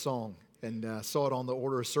Song and saw it on the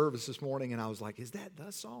order of service this morning, and I was like, is that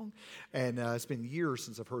the song? And it's been years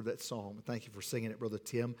since I've heard that song. Thank you for singing it, Brother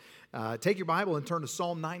Tim. Take your Bible and turn to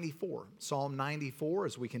Psalm 94. Psalm 94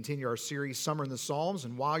 as we continue our series, Summer in the Psalms.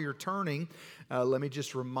 And while you're turning, let me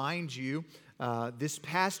just remind you, this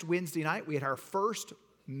past Wednesday night, we had our first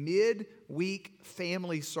midweek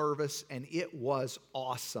family service, and it was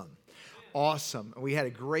awesome. Awesome. We had a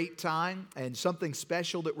great time, and something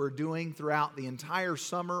special that we're doing throughout the entire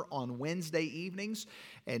summer on Wednesday evenings.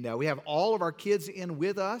 And we have all of our kids in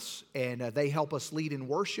with us, and they help us lead in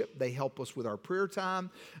worship. They help us with our prayer time.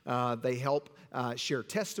 They help share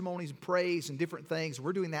testimonies and praise and different things.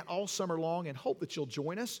 We're doing that all summer long, and hope that you'll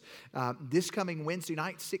join us this coming Wednesday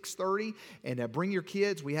night, 6:30. And bring your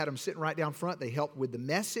kids. We had them sitting right down front. They helped with the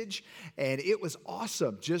message, and it was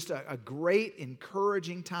awesome. Just a great,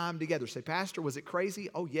 encouraging time together. Say, Pastor, was it crazy?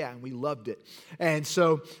 Oh, yeah, and we loved it. And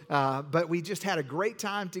so, but we just had a great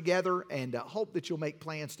time together, and hope that you'll make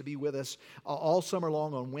plans to be with us all summer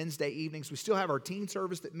long on Wednesday evenings. We still have our teen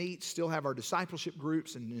service that meets, still have our discipleship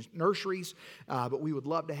groups and nurseries, but we would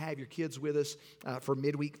love to have your kids with us for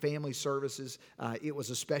midweek family services. It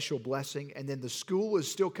was a special blessing. And then the school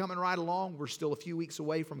is still coming right along. We're still a few weeks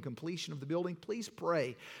away from completion of the building. Please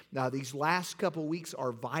pray. These last couple weeks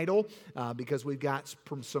are vital because we've got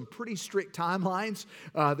some pretty strict timelines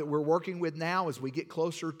that we're working with now as we get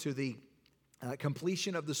closer to the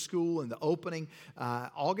completion of the school and the opening.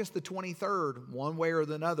 August the 23rd, one way or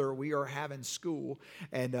another, we are having school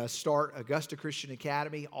and start Augusta Christian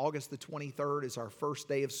Academy. August the 23rd is our first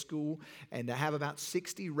day of school, and I have about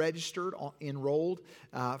 60 registered, enrolled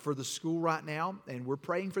for the school right now, and we're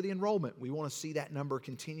praying for the enrollment. We want to see that number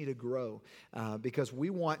continue to grow because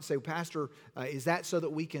we want, say, Pastor, is that so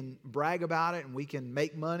that we can brag about it and we can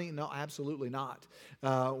make money? No, absolutely not.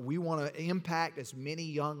 We want to impact as many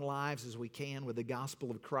young lives as we can with the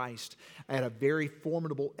gospel of Christ at a very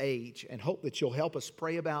formidable age, and hope that you'll help us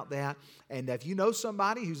pray about that. And if you know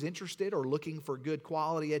somebody who's interested or looking for good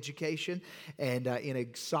quality education and in a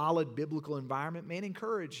solid biblical environment, man,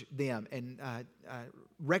 encourage them and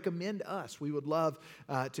recommend us. We would love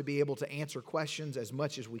to be able to answer questions as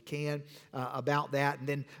much as we can about that. And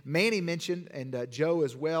then Manny mentioned, and Joe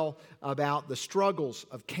as well, about the struggles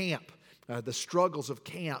of camp.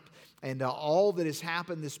 And all that has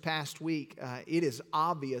happened this past week, it is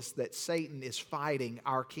obvious that Satan is fighting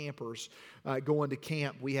our campers going to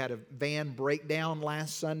camp. We had a van breakdown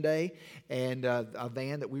last Sunday, and a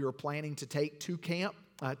van that we were planning to take to camp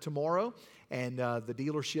tomorrow. And the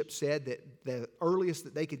dealership said that the earliest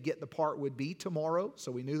that they could get the part would be tomorrow.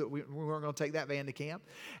 So we knew that we weren't going to take that van to camp.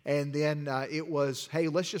 And then it was, hey,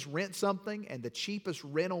 let's just rent something. And the cheapest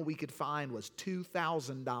rental we could find was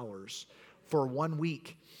 $2,000 for 1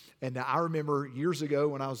 week. And I remember years ago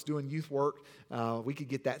when I was doing youth work, we could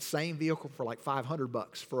get that same vehicle for like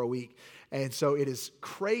 $500 for a week. And so it is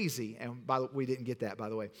crazy. And we didn't get that, by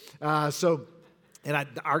the way.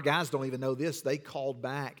 Our guys don't even know this. They called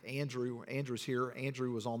back. Andrew's here.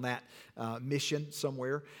 Andrew was on that mission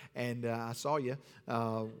somewhere. And I saw you.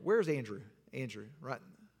 Where's Andrew? Andrew, right?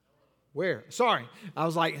 Where? Sorry. I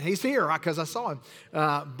was like, he's here because I saw him.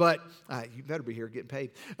 But you better be here getting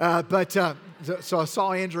paid. So I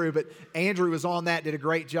saw Andrew, but Andrew was on that, did a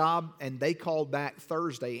great job. And they called back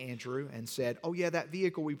Thursday, Andrew, and said, oh, yeah, that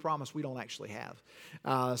vehicle we promised we don't actually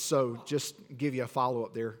have. So just give you a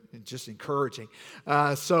follow-up there. Just encouraging. We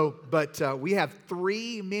have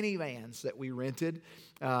 3 minivans that we rented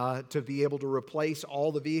to be able to replace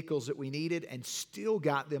all the vehicles that we needed, and still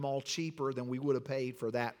got them all cheaper than we would have paid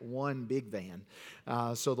for that one big van.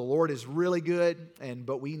 So the Lord is really good,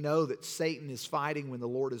 but we know that Satan is fighting when the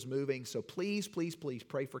Lord is moving. So please, please, please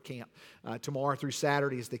pray for camp tomorrow through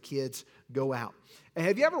Saturday as the kids go out. And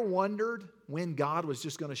have you ever wondered when God was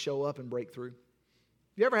just going to show up and break through?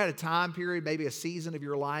 Have you ever had a time period, maybe a season of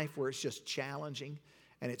your life where it's just challenging?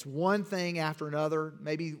 And it's one thing after another.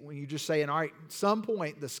 Maybe when you're just saying, all right, at some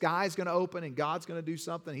point the sky's going to open and God's going to do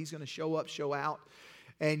something. He's going to show up, show out.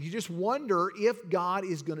 And you just wonder if God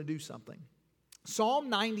is going to do something. Psalm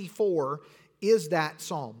 94 is that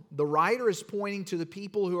psalm. The writer is pointing to the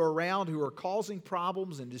people who are around who are causing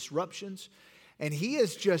problems and disruptions. And he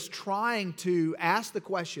is just trying to ask the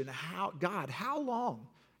question, God, how long?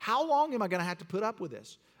 How long am I going to have to put up with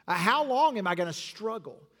this? How long am I going to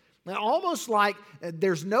struggle? Now, almost like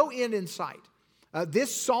there's no end in sight.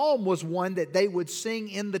 This psalm was one that they would sing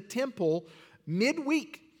in the temple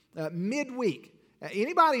midweek.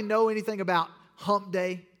 Anybody know anything about Hump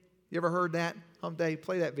Day? You ever heard that? Hump Day?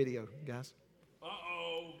 Play that video, guys.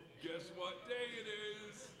 Uh-oh. Guess what day it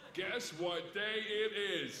is? Guess what day it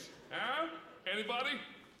is? Huh? Anybody?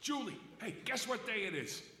 Julie, hey, guess what day it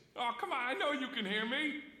is? Oh, come on, I know you can hear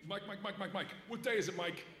me. Mike. What day is it,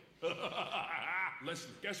 Mike?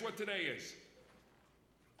 Listen, guess what today is?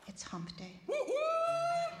 It's hump day.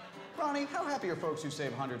 Woo-hoo! Ronnie, how happy are folks who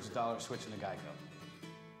save hundreds of dollars switching to Geico?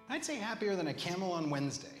 I'd say happier than a camel on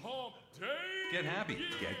Wednesday. Hump day! Get happy.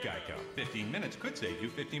 Get Geico. 15 minutes could save you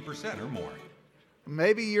 15% or more.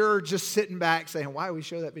 Maybe you're just sitting back saying, why do we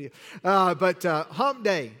show that video? But hump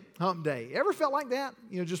day. Ever felt like that?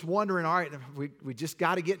 Just wondering, all right, we just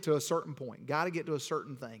got to get to a certain point, got to get to a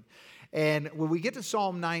certain thing. And when we get to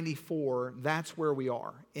Psalm 94, that's where we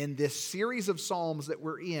are. In this series of Psalms that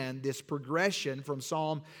we're in, this progression from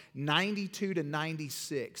Psalm 92 to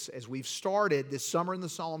 96, as we've started this Summer in the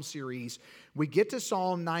Psalm series, we get to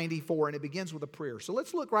Psalm 94, and it begins with a prayer. So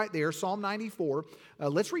let's look right there, Psalm 94.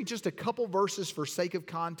 Let's read just a couple verses for sake of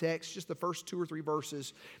context, just the first 2 or 3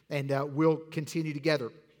 verses, and we'll continue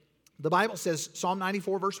together. The Bible says, Psalm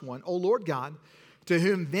 94, verse 1, O Lord God, to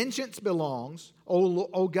whom vengeance belongs,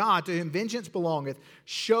 O God, to whom vengeance belongeth,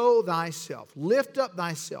 show thyself, lift up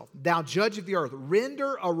thyself, thou judge of the earth,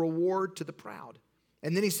 render a reward to the proud.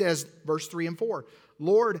 And then he says, verse 3 and 4,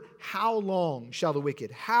 Lord, how long shall the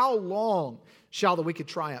wicked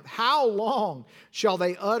triumph? How long shall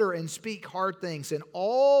they utter and speak hard things, and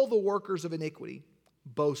all the workers of iniquity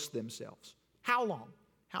boast themselves? How long?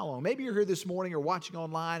 How long? Maybe you're here this morning or watching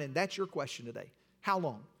online, and that's your question today. How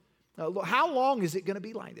long? How long is it going to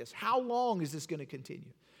be like this? How long is this going to continue?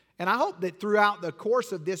 And I hope that throughout the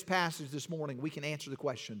course of this passage this morning, we can answer the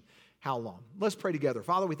question, how long? Let's pray together.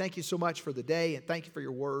 Father, we thank you so much for the day, and thank you for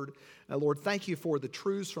your word. Lord, thank you for the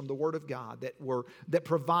truths from the word of God that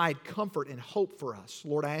provide comfort and hope for us.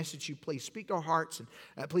 Lord, I ask that you please speak to our hearts,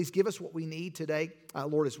 and please give us what we need today.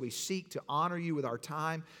 Lord, as we seek to honor you with our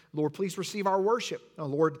time, Lord, please receive our worship.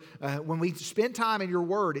 Lord, when we spend time in your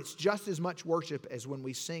word, it's just as much worship as when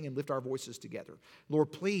we sing and lift our voices together.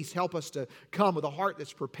 Lord, please help us to come with a heart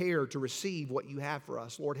that's prepared to receive what you have for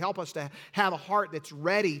us. Lord, help us to have a heart that's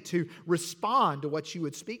ready to respond to what you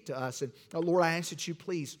would speak to us. And Lord, I ask that you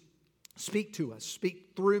please speak to us.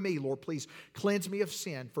 Speak through me, Lord. Please cleanse me of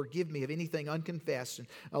sin. Forgive me of anything unconfessed. And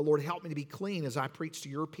Lord, help me to be clean as I preach to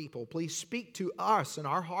your people. Please speak to us and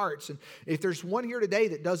our hearts. And if there's one here today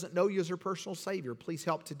that doesn't know you as their personal Savior, please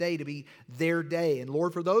help today to be their day. And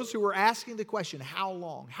Lord, for those who are asking the question, how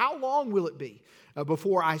long? How long will it be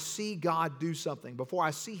before I see God do something, before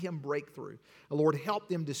I see him break through? Lord, help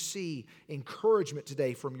them to see encouragement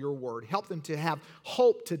today from your word. Help them to have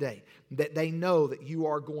hope today that they know that you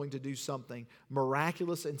are going to do something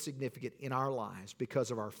miraculous and significant in our lives because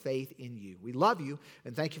of our faith in you. We love you,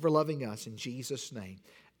 and thank you for loving us. In Jesus' name,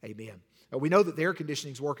 amen. We know that the air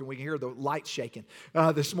conditioning is working. We can hear the lights shaking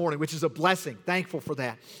this morning, which is a blessing. Thankful for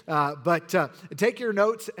that. But take your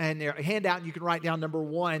notes and your handout, and you can write down number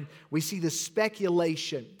 1. We see the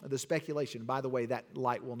speculation. The speculation. By the way, that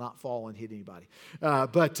light will not fall and hit anybody.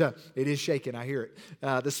 But it is shaking. I hear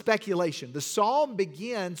it. The speculation. The psalm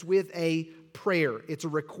begins with a prayer. It's a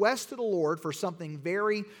request to the Lord for something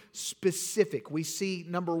very specific. We see,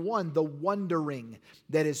 number 1, the wondering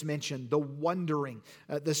that is mentioned, the wondering.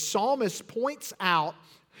 The psalmist points out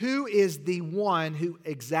who is the one who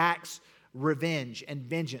exacts revenge and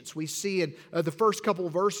vengeance. We see in the first couple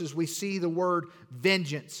of verses, we see the word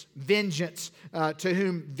vengeance. Vengeance, to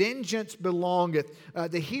whom vengeance belongeth.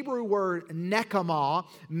 The Hebrew word nekama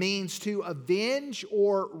means to avenge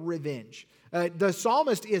or revenge. The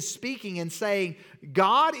psalmist is speaking and saying,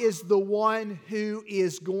 God is the one who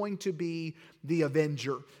is going to be the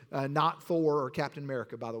avenger. Not Thor or Captain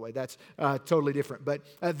America, by the way. That's totally different. But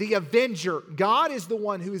the avenger, God is the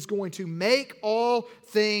one who is going to make all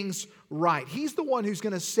things right. He's the one who's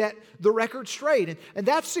going to set the record straight. And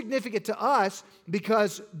that's significant to us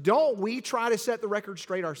because don't we try to set the record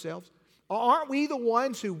straight ourselves? Aren't we the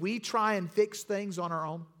ones who we try and fix things on our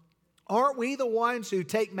own? Aren't we the ones who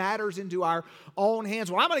take matters into our own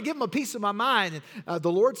hands? Well, I'm going to give them a piece of my mind. And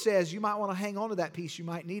the Lord says you might want to hang on to that piece. You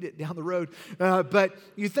might need it down the road. But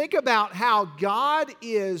you think about how God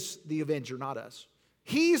is the avenger, not us.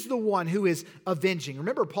 He's the one who is avenging.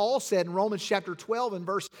 Remember, Paul said in Romans chapter 12 and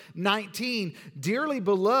verse 19, Dearly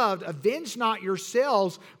beloved, avenge not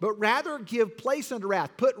yourselves, but rather give place unto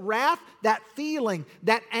wrath. Put wrath, that feeling,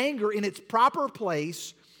 that anger in its proper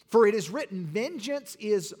place. For it is written, vengeance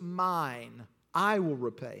is mine, I will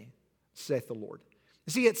repay, saith the Lord.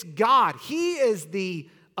 See, it's God. He is the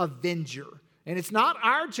avenger. And it's not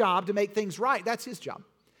our job to make things right. That's his job.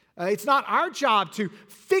 It's not our job to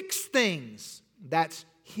fix things. That's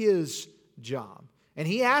his job. And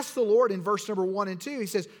he asks the Lord in verse number 1 and 2, he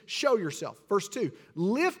says, show yourself. Verse 2,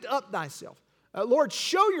 lift up thyself. Lord,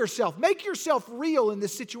 show yourself. Make yourself real in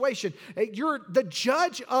this situation. You're the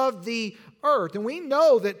judge of the earth. And we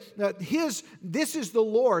know that this is the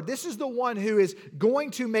Lord. This is the one who is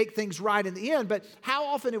going to make things right in the end. But how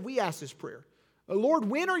often have we asked this prayer? Lord,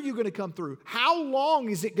 when are you going to come through? How long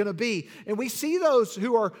is it going to be? And we see those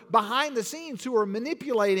who are behind the scenes, who are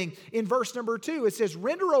manipulating. In verse number 2, it says,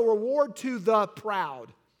 render a reward to the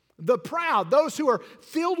proud. The proud, those who are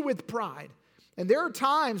filled with pride. And there are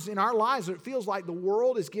times in our lives that it feels like the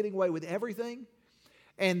world is getting away with everything.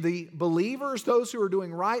 And the believers, those who are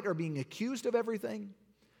doing right, are being accused of everything.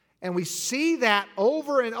 And we see that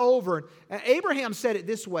over and over. And Abraham said it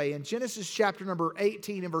this way in Genesis chapter number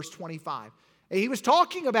 18 and verse 25. He was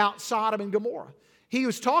talking about Sodom and Gomorrah. He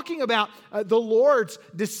was talking about the Lord's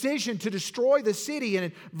decision to destroy the city. And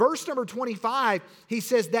in verse number 25, he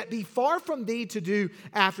says, that be far from thee to do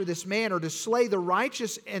after this manner, to slay the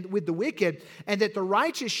righteous and with the wicked, and that the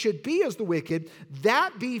righteous should be as the wicked,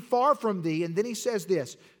 that be far from thee. And then he says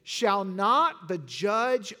this, shall not the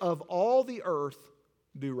judge of all the earth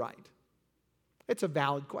do right? It's a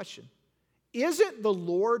valid question. Isn't the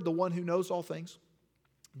Lord the one who knows all things?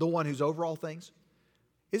 The one who's over all things?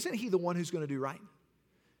 Isn't he the one who's going to do right?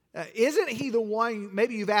 Isn't he the one,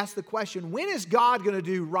 maybe you've asked the question, when is God going to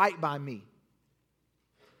do right by me?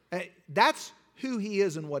 That's who he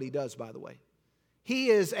is and what he does, by the way. He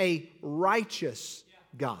is a righteous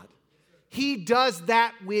God. He does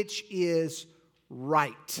that which is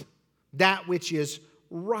right. That which is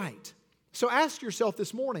right. So ask yourself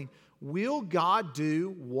this morning, will God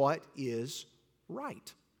do what is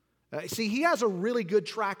right? See, he has a really good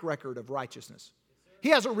track record of righteousness. He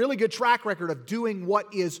has a really good track record of doing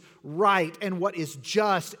what is right and what is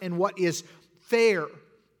just and what is fair.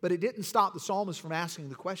 But it didn't stop the psalmist from asking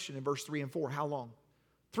the question in verse 3 and 4, how long?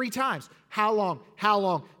 3 times. How long? How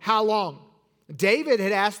long? How long? David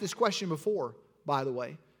had asked this question before, by the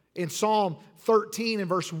way. In Psalm 13 and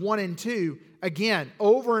verse 1 and 2, again,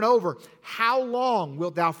 over and over, how long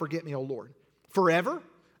wilt thou forget me, O Lord? Forever?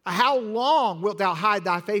 How long wilt thou hide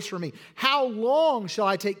thy face from me? How long shall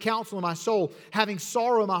I take counsel in my soul, having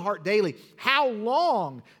sorrow in my heart daily? How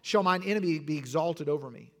long shall mine enemy be exalted over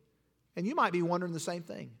me? And you might be wondering the same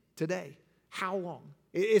thing today. How long?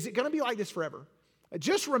 Is it going to be like this forever?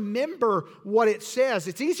 Just remember what it says.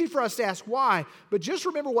 It's easy for us to ask why, but just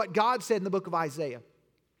remember what God said in the book of Isaiah,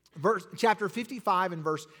 chapter 55 and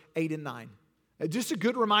verse 8 and 9. Just a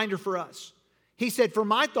good reminder for us. He said, for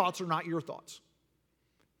my thoughts are not your thoughts.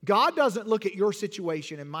 God doesn't look at your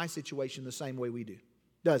situation and my situation the same way we do,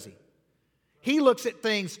 does he? He looks at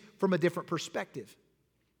things from a different perspective.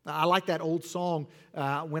 I like that old song,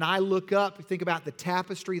 when I look up, think about the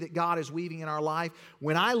tapestry that God is weaving in our life.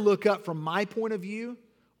 When I look up from my point of view,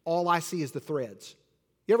 all I see is the threads.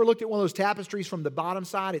 You ever looked at one of those tapestries from the bottom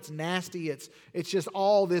side? It's nasty. It's just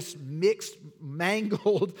all this mixed,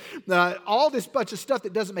 mangled, all this bunch of stuff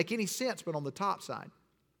that doesn't make any sense, but on the top side.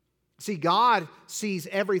 See, God sees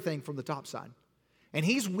everything from the top side. And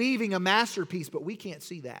he's weaving a masterpiece, but we can't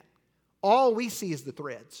see that. All we see is the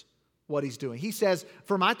threads, what he's doing. He says,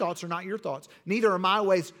 for my thoughts are not your thoughts, neither are my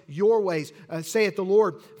ways your ways, saith the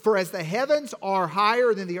Lord. For as the heavens are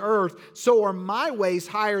higher than the earth, so are my ways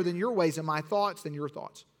higher than your ways, and my thoughts than your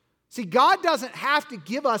thoughts. See, God doesn't have to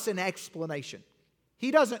give us an explanation. He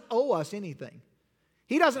doesn't owe us anything.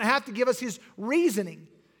 He doesn't have to give us his reasoning.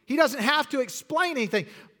 He doesn't have to explain anything.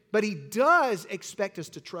 But he does expect us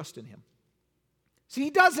to trust in him. See, he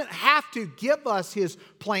doesn't have to give us his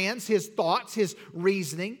plans, his thoughts, his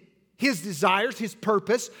reasoning, his desires, his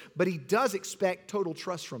purpose, but he does expect total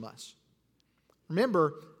trust from us.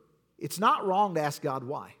 Remember, it's not wrong to ask God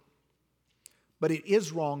why, but it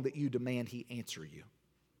is wrong that you demand he answer you.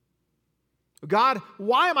 God,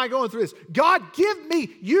 why am I going through this? God, give me.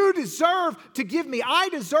 You deserve to give me. I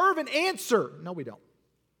deserve an answer. No, we don't.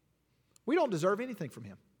 We don't deserve anything from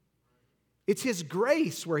him. It's his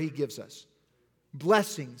grace where he gives us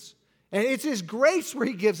blessings. And it's his grace where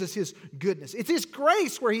he gives us his goodness. It's his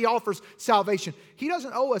grace where he offers salvation. He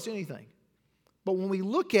doesn't owe us anything. But when we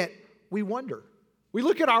look at, we wonder. We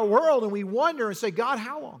look at our world and we wonder and say, God,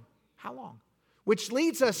 how long? How long? Which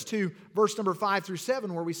leads us to verse number 5 through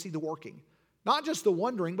 7 where we see the working. Not just the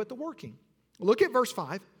wondering, but the working. Look at verse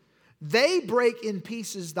 5. They break in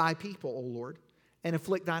pieces thy people, O Lord, and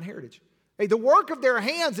afflict thine heritage. Hey, the work of their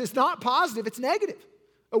hands is not positive, it's negative.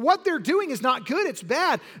 What they're doing is not good, it's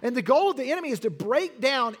bad. And the goal of the enemy is to break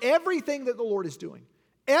down everything that the Lord is doing,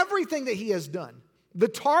 everything that he has done. The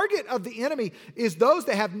target of the enemy is those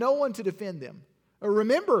that have no one to defend them,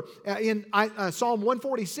 Remember, in Psalm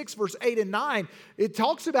 146, verse 8 and 9, it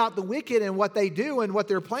talks about the wicked and what they do and what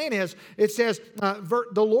their plan is. It says,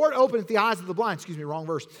 the Lord openeth the eyes of the blind. Excuse me, wrong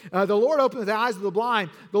verse. The Lord openeth the eyes of the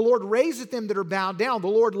blind. The Lord raiseth them that are bowed down. The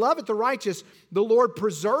Lord loveth the righteous. The Lord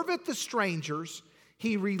preserveth the strangers.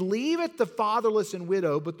 He relieveth the fatherless and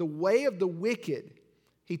widow, but the way of the wicked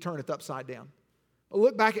he turneth upside down.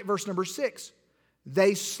 Look back at verse number 6.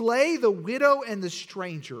 They slay the widow and the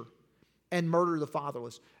stranger and murder the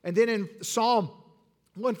fatherless. And then in Psalm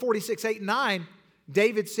 146, 8 and 9,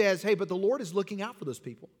 David says, hey, but the Lord is looking out for those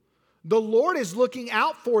people. The Lord is looking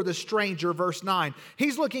out for the stranger, verse 9.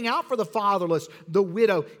 He's looking out for the fatherless, the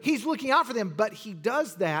widow. He's looking out for them, but he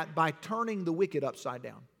does that by turning the wicked upside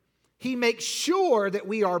down. He makes sure that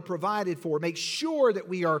we are provided for, makes sure that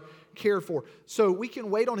we are cared for. So we can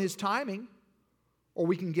wait on his timing, or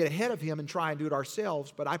we can get ahead of him and try and do it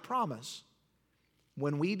ourselves. But I promise,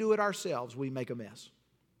 when we do it ourselves, we make a mess.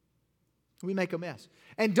 We make a mess.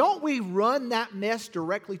 And don't we run that mess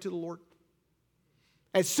directly to the Lord?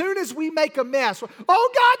 As soon as we make a mess, oh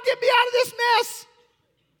God, get me out of this mess.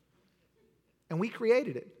 And we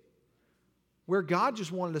created it. Where God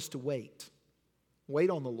just wanted us to wait. Wait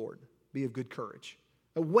on the Lord. Be of good courage.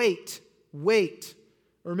 Wait.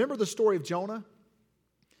 Remember the story of Jonah?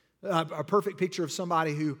 A perfect picture of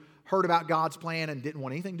somebody who heard about God's plan and didn't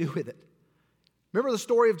want anything to do with it. Remember the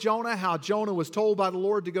story of Jonah, how Jonah was told by the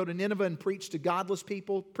Lord to go to Nineveh and preach to godless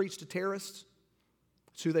people, preach to terrorists.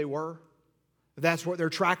 That's who they were. That's what their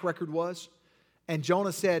track record was. And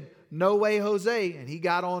Jonah said, no way, Jose. And he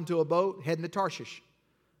got onto a boat heading to Tarshish.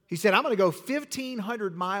 He said, I'm going to go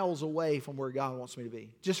 1,500 miles away from where God wants me to be.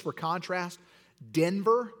 Just for contrast,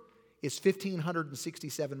 Denver is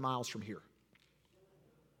 1,567 miles from here.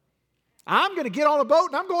 I'm going to get on a boat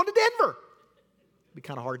and I'm going to Denver. It'd be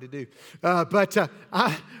kind of hard to do. But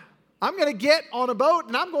I'm going to get on a boat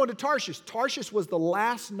and I'm going to Tarshish. Tarshish was the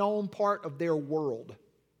last known part of their world.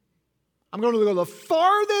 I'm going to go to the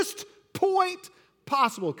farthest point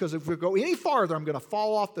possible, because if we go any farther, I'm going to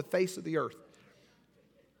fall off the face of the earth.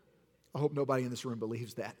 I hope nobody in this room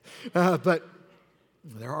believes that. But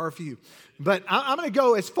there are a few. But I'm going to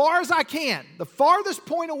go as far as I can. The farthest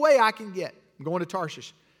point away I can get. I'm going to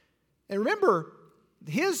Tarshish. And remember,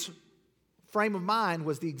 his frame of mind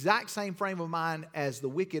was the exact same frame of mind as the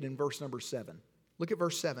wicked in verse number 7. Look at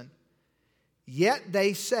verse 7. Yet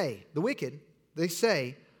they say, the wicked, they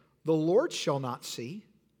say, the Lord shall not see,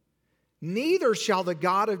 neither shall the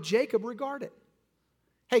God of Jacob regard it.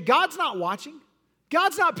 Hey, God's not watching.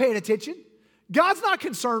 God's not paying attention. God's not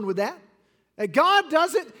concerned with that. God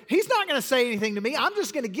doesn't, he's not going to say anything to me. I'm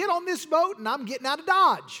just going to get on this boat and I'm getting out of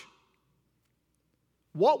Dodge.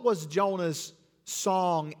 What was Jonah's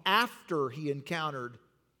song after he encountered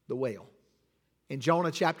the whale? In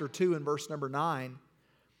Jonah chapter 2 and verse number 9,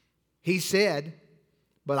 he said,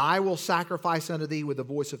 but I will sacrifice unto thee with a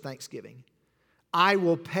voice of thanksgiving. I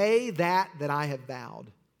will pay that I have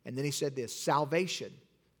vowed. And then he said this, salvation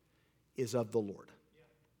is of the Lord.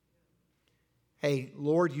 Hey,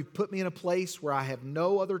 Lord, you've put me in a place where I have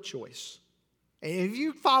no other choice. And if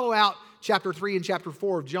you follow out chapter 3 and chapter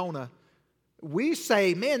 4 of Jonah, we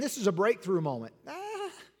say, man, this is a breakthrough moment.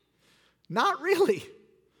 Not really.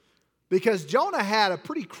 Because Jonah had a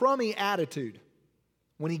pretty crummy attitude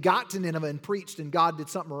when he got to Nineveh and preached and God did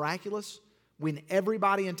something miraculous. When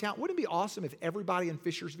everybody in town, wouldn't it be awesome if everybody in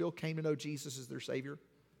Fishersville came to know Jesus as their Savior?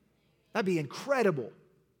 That'd be incredible.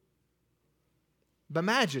 But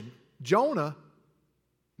imagine, Jonah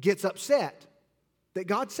gets upset that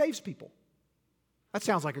God saves people. That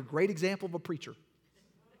sounds like a great example of a preacher.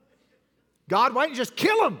 God, why don't you just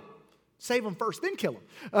kill him? Save him first, then kill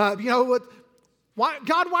him. You know what?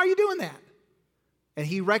 God, why are you doing that? And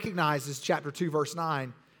he recognizes, chapter 2, verse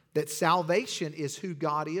 9, that salvation is who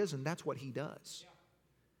God is, and that's what he does.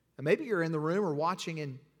 And maybe you're in the room or watching,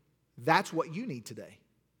 and that's what you need today.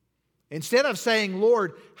 Instead of saying,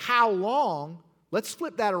 Lord, how long? Let's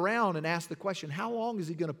flip that around and ask the question, how long is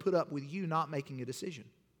he going to put up with you not making a decision?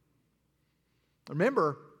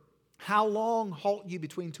 Remember, how long halt you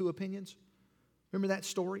between two opinions? Remember that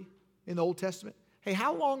story in the Old Testament? Hey,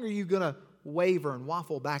 how long are you going to waver and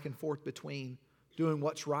waffle back and forth between doing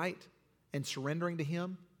what's right and surrendering to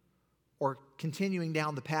him, or continuing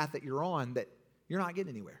down the path that you're on that you're not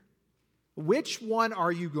getting anywhere? Which one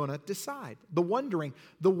are you going to decide? The wondering,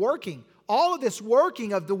 the working, all of this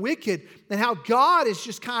working of the wicked, and how God is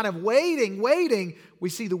just kind of waiting. We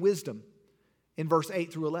see the wisdom in verse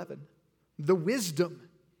 8 through 11. The wisdom.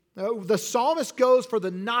 The psalmist goes for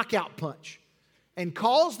the knockout punch and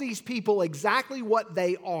calls these people exactly what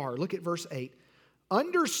they are. Look at verse 8.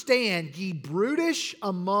 Understand, ye brutish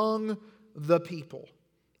among the people.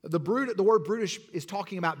 The word brutish is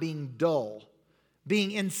talking about being dull,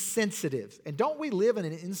 being insensitive. And don't we live in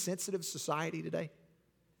an insensitive society today?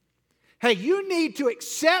 Hey, you need to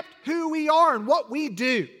accept who we are and what we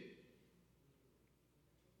do.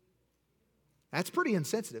 That's pretty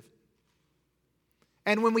insensitive.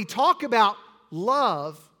 And when we talk about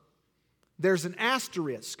love, there's an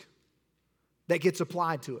asterisk that gets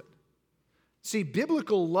applied to it. See,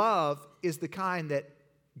 biblical love is the kind that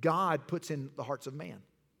God puts in the hearts of man.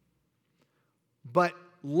 But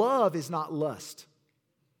love is not lust.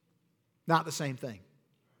 Not the same thing.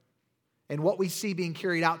 And what we see being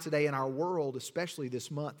carried out today in our world, especially this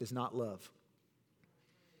month, is not love.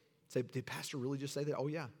 Say, did Pastor really just say that? Oh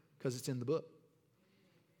yeah, because it's in the book.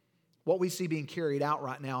 What we see being carried out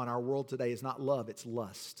right now in our world today is not love, it's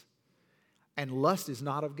lust. And lust is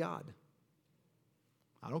not of God.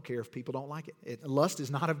 I don't care if people don't like it. Lust is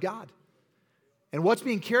not of God. And what's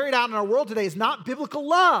being carried out in our world today is not biblical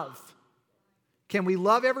love. Can we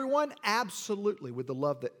love everyone? Absolutely, with the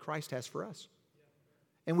love that Christ has for us.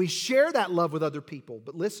 And we share that love with other people.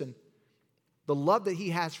 But listen, the love that He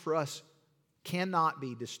has for us cannot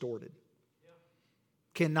be distorted.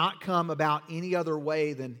 Cannot come about any other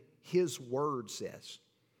way than His Word says.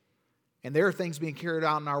 And there are things being carried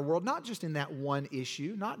out in our world, not just in that one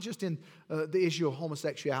issue, not just in the issue of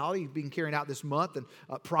homosexuality being carried out this month and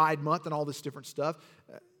Pride Month and all this different stuff.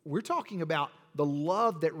 We're talking about the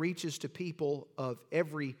love that reaches to people of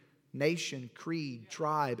every nation, creed,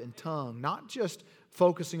 tribe, and tongue, not just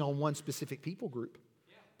focusing on one specific people group.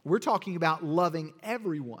 We're talking about loving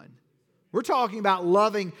everyone. We're talking about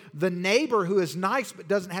loving the neighbor who is nice but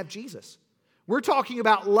doesn't have Jesus. We're talking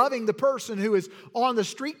about loving the person who is on the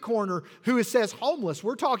street corner who says homeless.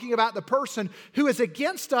 We're talking about the person who is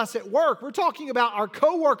against us at work. We're talking about our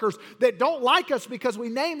coworkers that don't like us because we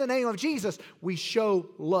name the name of Jesus. We show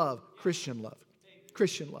love, Christian love.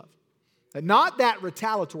 Christian love. And not that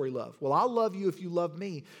retaliatory love. Well, I'll love you if you love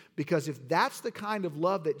me. Because if that's the kind of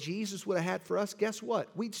love that Jesus would have had for us, guess what?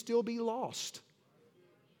 We'd still be lost.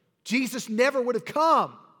 Jesus never would have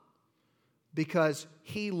come because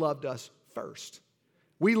He loved us first.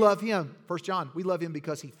 We love Him, 1 John, we love Him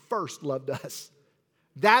because He first loved us.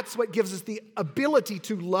 That's what gives us the ability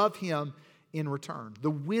to love Him in return.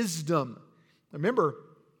 The wisdom. Remember,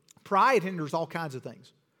 pride hinders all kinds of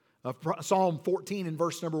things. Psalm 14 and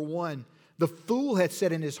verse number 1. The fool hath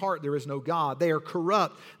said in his heart, there is no God. They are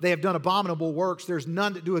corrupt. They have done abominable works. There's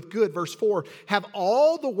none that doeth good. Verse 4. Have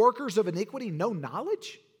all the workers of iniquity no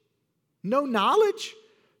knowledge? No knowledge?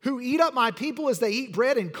 Who eat up my people as they eat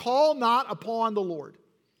bread and call not upon the Lord.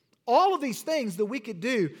 All of these things the wicked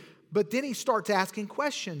do. But then he starts asking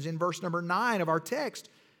questions in verse number 9 of our text.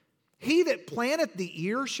 He that planteth the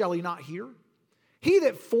ear, shall he not hear? He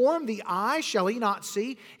that formed the eye, shall he not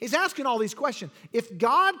see? He's asking all these questions. If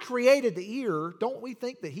God created the ear, don't we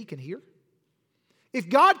think that He can hear? If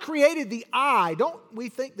God created the eye, don't we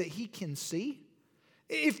think that He can see?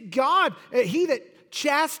 If God, He that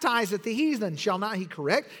chastiseth the heathen, shall not He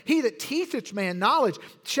correct? He that teacheth man knowledge,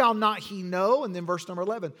 shall not He know? And then verse number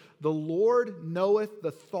 11, the Lord knoweth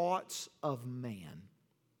the thoughts of man.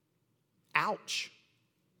 Ouch.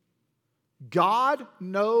 God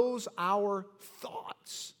knows our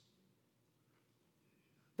thoughts.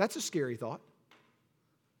 That's a scary thought.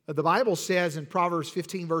 The Bible says in Proverbs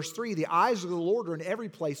 15 verse 3, the eyes of the Lord are in every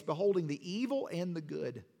place, beholding the evil and the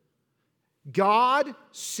good. God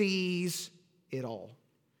sees it all,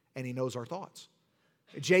 and He knows our thoughts.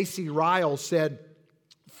 J.C. Ryle said,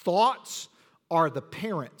 thoughts are the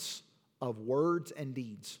parents of words and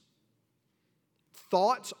deeds.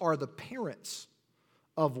 Thoughts are the parents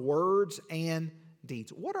of words and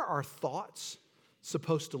deeds. What are our thoughts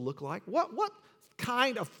supposed to look like? What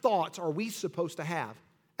kind of thoughts are we supposed to have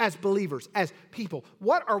as believers, as people?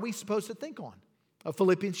 What are we supposed to think on?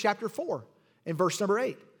 Philippians chapter 4 and verse number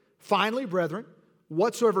 8. Finally, brethren,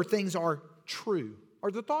 whatsoever things are true.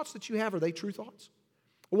 Are the thoughts that you have, are they true thoughts?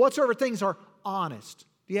 Whatsoever things are honest.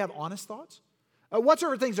 Do you have honest thoughts?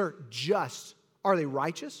 Whatsoever things are just. Are they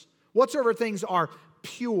righteous? Whatsoever things are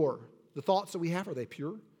pure. The thoughts that we have, are they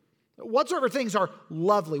pure? Whatsoever things are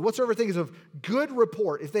lovely, whatsoever things of good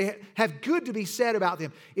report, if they have good to be said about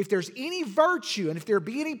them, if there's any virtue and if there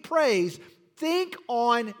be any praise, think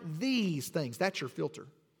on these things. That's your filter.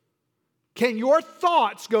 Can your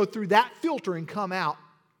thoughts go through that filter and come out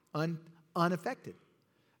unaffected?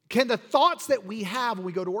 Can the thoughts that we have when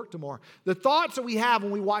we go to work tomorrow, the thoughts that we have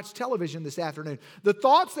when we watch television this afternoon, the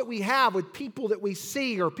thoughts that we have with people that we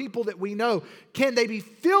see or people that we know, can they be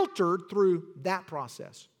filtered through that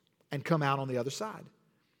process and come out on the other side?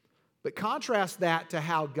 But contrast that to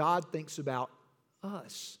how God thinks about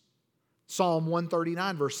us. Psalm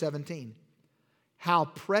 139, verse 17. How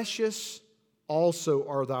precious also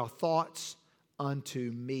are thy thoughts unto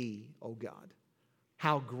me, O God.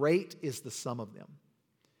 How great is the sum of them.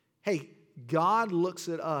 Hey, God looks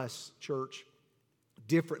at us, church,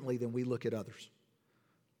 differently than we look at others.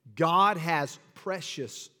 God has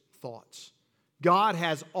precious thoughts. God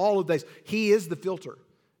has all of these. He is the filter.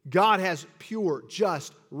 God has pure,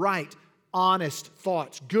 just, right, honest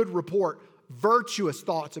thoughts, good report, virtuous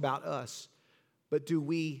thoughts about us. But do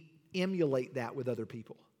we emulate that with other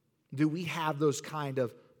people? Do we have those kind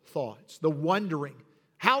of thoughts? The wondering,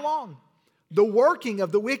 how long? The working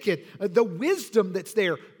of the wicked, the wisdom that's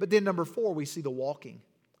there. But then number 4, we see the walking.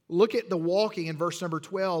 Look at the walking in verse number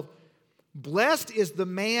 12. Blessed is the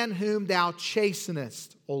man whom thou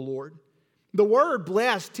chastenest, O Lord. The word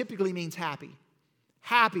blessed typically means happy.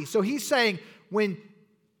 Happy. So he's saying when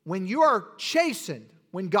you are chastened,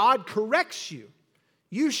 when God corrects you,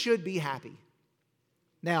 you should be happy.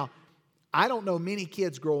 Now, I don't know many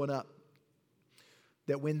kids growing up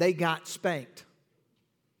that when they got spanked,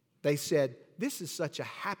 they said, this is such a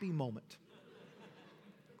happy moment.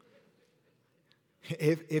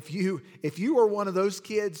 If you were one of those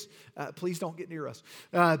kids, please don't get near us.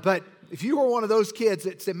 But if you were one of those kids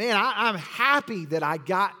that said, man, I'm happy that I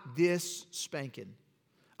got this spanking.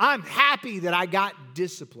 I'm happy that I got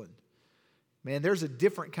disciplined. Man, there's a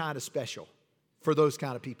different kind of special for those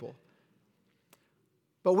kind of people.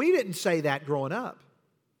 But we didn't say that growing up.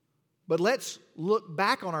 But let's look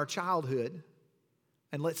back on our childhood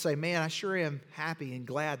and let's say, man, I sure am happy and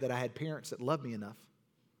glad that I had parents that loved me enough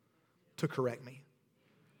to correct me.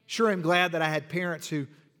 Sure am glad that I had parents who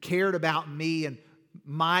cared about me and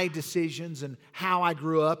my decisions and how I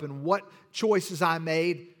grew up and what choices I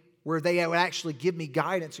made, where they would actually give me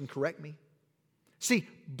guidance and correct me. See,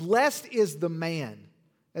 blessed is the man,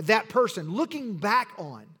 that person, looking back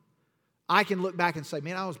on. I can look back and say,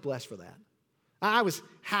 man, I was blessed for that. I was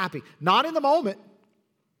happy. Not in the moment,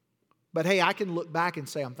 but hey, I can look back and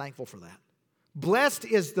say I'm thankful for that. Blessed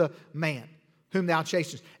is the man whom thou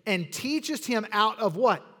chastenest, and teachest him out of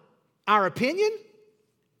what? Our opinion?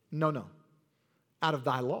 No. Out of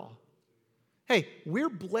thy law. Hey, we're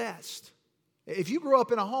blessed. If you grew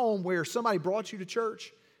up in a home where somebody brought you to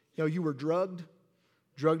church, you were drugged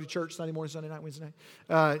to church Sunday morning, Sunday night, Wednesday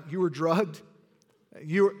night. You were drugged.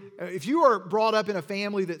 If you were brought up in a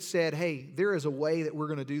family that said, hey, there is a way that we're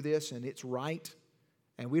going to do this and it's right,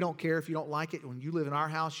 and we don't care if you don't like it. When you live in our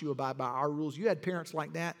house, you abide by our rules. You had parents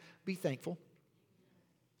like that. Be thankful.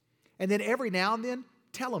 And then every now and then,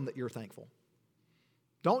 tell them that you're thankful.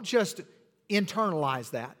 Don't just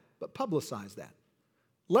internalize that, but publicize that.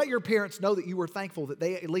 Let your parents know that you were thankful, that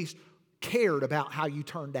they at least cared about how you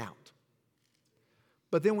turned out.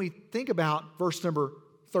 But then we think about verse number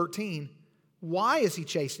 13. Why is he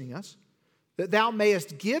chastening us? That thou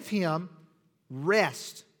mayest give him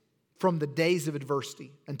rest from the days of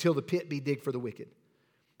adversity until the pit be digged for the wicked.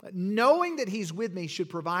 Knowing that he's with me should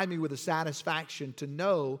provide me with a satisfaction to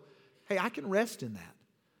know, hey, I can rest in that.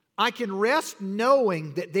 I can rest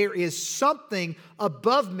knowing that there is something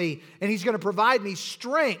above me and he's going to provide me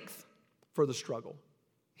strength for the struggle.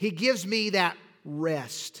 He gives me that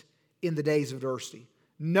rest in the days of adversity,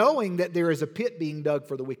 knowing that there is a pit being dug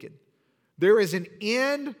for the wicked. There is an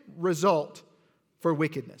end result for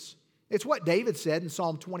wickedness. It's what David said in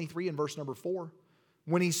Psalm 23 and verse number 4.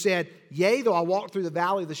 When he said, yea, though I walk through the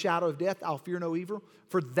valley of the shadow of death, I'll fear no evil,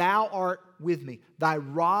 for thou art with me. Thy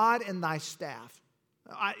rod and thy staff.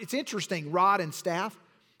 It's interesting, rod and staff.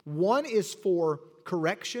 One is for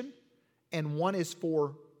correction and one is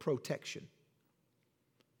for protection.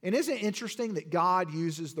 And isn't it interesting that God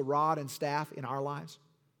uses the rod and staff in our lives?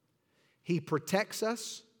 He protects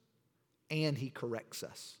us and he corrects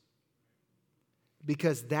us.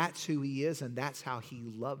 Because that's who he is and that's how he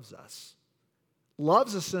loves us.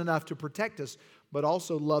 Loves us enough to protect us, but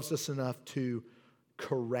also loves us enough to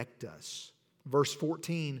correct us. Verse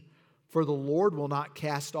 14, for the Lord will not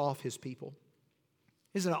cast off his people.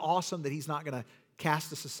 Isn't it awesome that he's not going to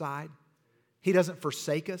cast us aside? He doesn't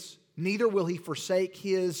forsake us. Neither will he forsake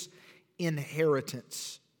his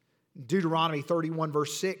inheritance. Deuteronomy 31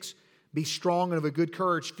 verse 6, be strong and of a good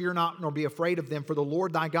courage, fear not nor be afraid of them, for the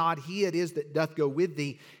Lord thy God, he it is that doth go with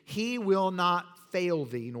thee. He will not fail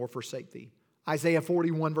thee nor forsake thee. Isaiah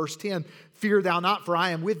 41 verse 10, fear thou not, for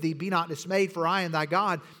I am with thee. Be not dismayed, for I am thy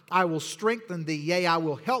God. I will strengthen thee, yea, I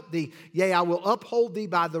will help thee. Yea, I will uphold thee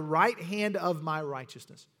by the right hand of my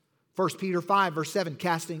righteousness. 1 Peter 5 verse 7,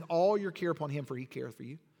 casting all your care upon him, for he careth for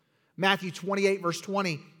you. Matthew 28 verse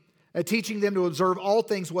 20, teaching them to observe all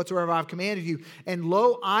things whatsoever I have commanded you. And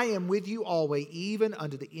lo, I am with you always, even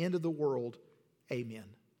unto the end of the world. Amen.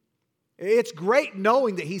 It's great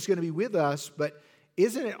knowing that He's going to be with us, but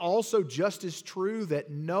isn't it also just as true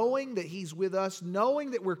that knowing that He's with us,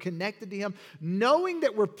 knowing that we're connected to Him, knowing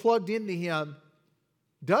that we're plugged into Him,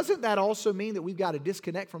 doesn't that also mean that we've got to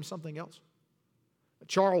disconnect from something else?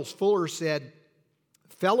 Charles Fuller said,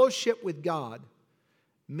 fellowship with God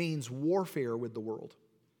means warfare with the world.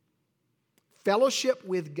 Fellowship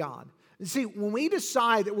with God. And see, when we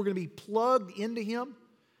decide that we're going to be plugged into Him,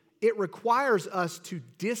 it requires us to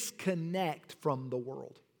disconnect from the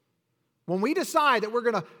world. When we decide that we're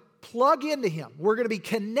going to plug into Him, we're going to be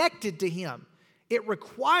connected to Him, it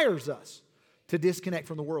requires us to disconnect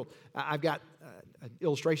from the world. I've got an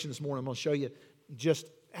illustration this morning. I'm going to show you just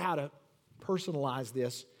how to personalize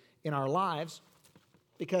this in our lives,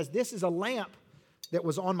 because this is a lamp that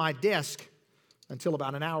was on my desk until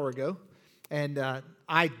about an hour ago, and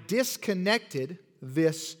I disconnected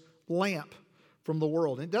this lamp from the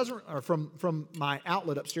world. It doesn't, or from my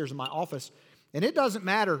outlet upstairs in my office. And it doesn't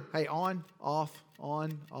matter, hey, on, off.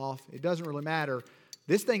 It doesn't really matter.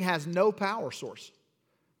 This thing has no power source.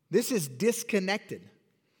 This is disconnected.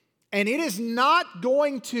 And it is not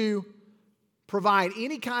going to provide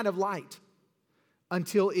any kind of light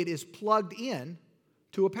until it is plugged in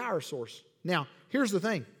to a power source. Now, here's the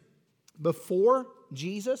thing. Before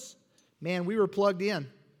Jesus, man, we were plugged in,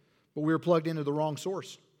 but we were plugged into the wrong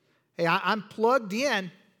source. Hey, I'm plugged in.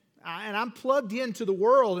 And I'm plugged into the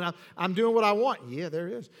world, and I'm doing what I want. Yeah, there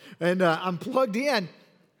it is. And I'm plugged in.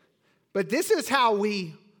 But this is how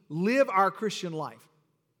we live our Christian life.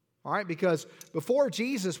 All right? Because before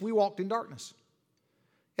Jesus, we walked in darkness.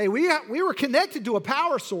 Hey, we were connected to a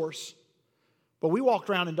power source, but we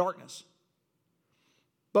walked around in darkness.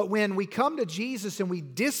 But when we come to Jesus and we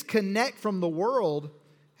disconnect from the world,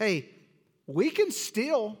 hey, we can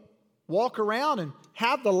still walk around and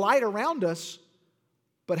have the light around us,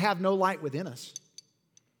 but have no light within us.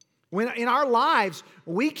 When in our lives,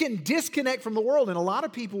 we can disconnect from the world, and a lot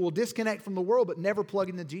of people will disconnect from the world but never plug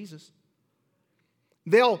into Jesus.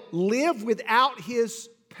 They'll live without His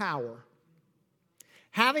power,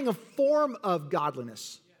 having a form of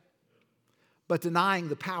godliness, but denying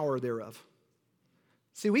the power thereof.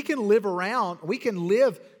 See, we can live around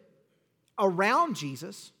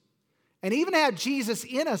Jesus and even have Jesus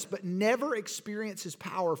in us, but never experience His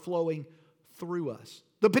power flowing through us.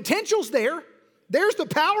 The potential's there. There's the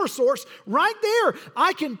power source right there.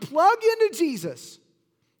 I can plug into Jesus,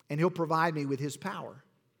 and He'll provide me with His power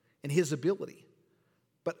and His ability.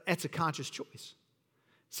 But that's a conscious choice.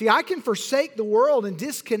 See, I can forsake the world and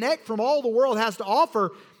disconnect from all the world has to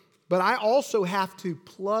offer, but I also have to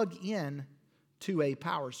plug in to a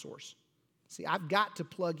power source. See, I've got to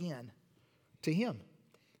plug in to Him.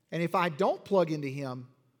 And if I don't plug into Him,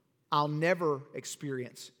 I'll never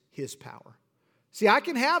experience His power. See, I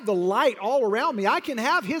can have the light all around me. I can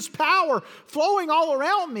have His power flowing all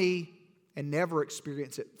around me and never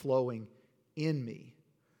experience it flowing in me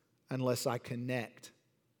unless I connect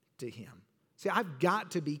to Him. See, I've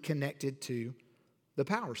got to be connected to the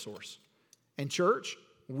power source. And church,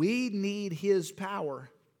 we need His power.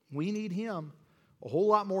 We need Him a whole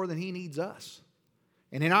lot more than He needs us.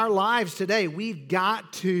 And in our lives today, we've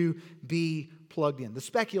got to be plugged in. The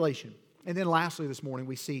speculation. And then lastly this morning,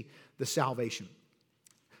 we see the salvation.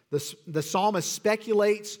 The psalmist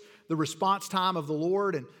speculates the response time of the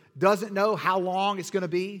Lord and doesn't know how long it's going to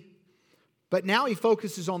be. But now he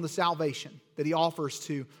focuses on the salvation that He offers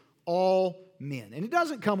to all men. And it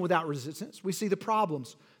doesn't come without resistance. We see the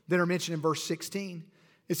problems that are mentioned in verse 16.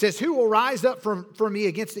 It says, who will rise up for me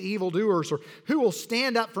against the evildoers, or who will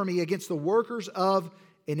stand up for me against the workers of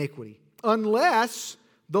iniquity? Unless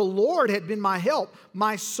the Lord had been my help,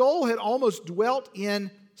 my soul had almost dwelt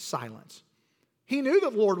in silence. He knew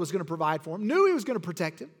that the Lord was going to provide for him, knew He was going to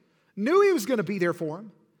protect him, knew He was going to be there for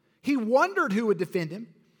him. He wondered who would defend him.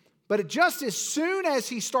 But just as soon as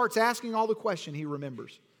he starts asking all the questions, he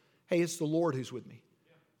remembers, hey, it's the Lord who's with me.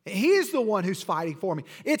 He is the one who's fighting for me.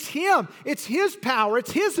 It's Him. It's His power.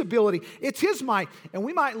 It's His ability. It's His might. And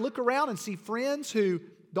we might look around and see friends who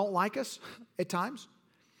don't like us at times.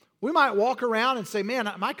 We might walk around and say,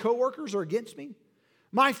 man, my coworkers are against me.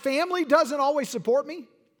 My family doesn't always support me.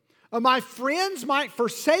 My friends might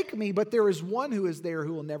forsake me, but there is one who is there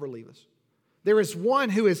who will never leave us. There is one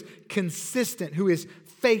who is consistent, who is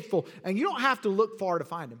faithful. And you don't have to look far to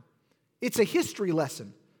find Him. It's a history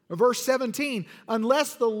lesson. Verse 17,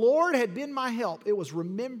 unless the Lord had been my help, it was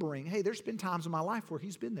remembering, hey, there's been times in my life where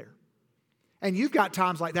He's been there. And you've got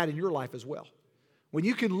times like that in your life as well, when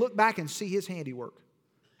you can look back and see His handiwork.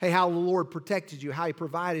 Hey, how the Lord protected you, how He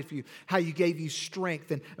provided for you, how He gave you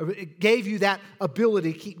strength and it gave you that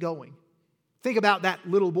ability to keep going. Think about that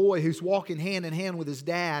little boy who's walking hand in hand with his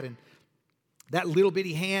dad, and That little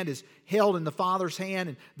bitty hand is held in the Father's hand,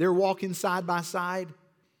 and they're walking side by side.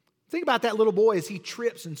 Think about that little boy as he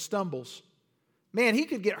trips and stumbles. Man, he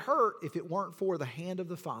could get hurt if it weren't for the hand of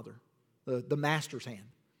the Father, the Master's hand.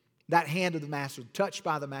 That hand of the Master, touched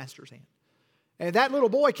by the Master's hand. And that little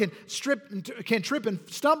boy can trip and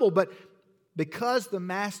stumble, but because the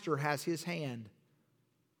Master has his hand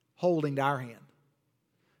holding to our hand.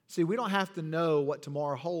 See, we don't have to know what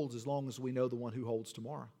tomorrow holds as long as we know the one who holds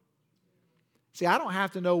tomorrow. See, I don't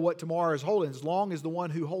have to know what tomorrow is holding. As long as the one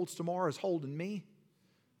who holds tomorrow is holding me,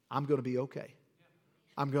 I'm going to be okay.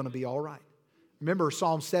 I'm going to be all right. Remember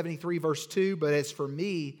Psalm 73 verse 2, but as for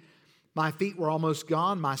me, my feet were almost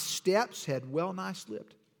gone. My steps had well nigh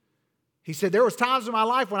slipped. He said, there was times in my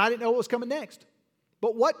life when I didn't know what was coming next.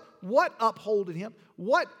 But what upholded him?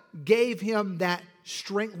 What gave him that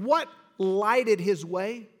strength? What lighted his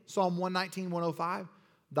way? Psalm 119, 105.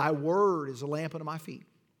 Thy word is a lamp unto my feet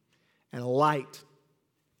and a light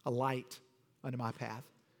unto my path.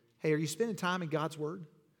 Hey, are you spending time in God's word?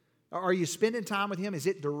 Are you spending time with him? Is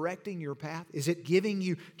it directing your path? Is it giving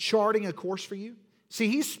you, charting a course for you? See,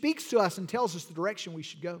 he speaks to us and tells us the direction we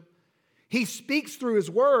should go. He speaks through his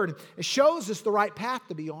word and shows us the right path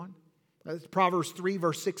to be on. Proverbs 3,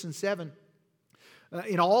 verse 6 and 7.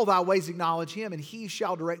 In all thy ways acknowledge him, and he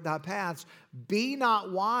shall direct thy paths. Be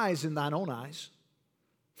not wise in thine own eyes.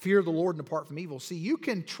 Fear the Lord and depart from evil. See, you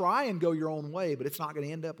can try and go your own way, but it's not going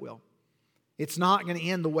to end up well. It's not going to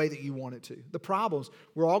end the way that you want it to. The problems,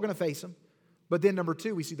 we're all going to face them. But then number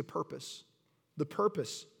 2, we see the purpose. The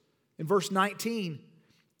purpose. In verse 19,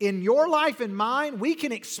 in your life and mine, we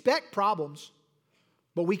can expect problems,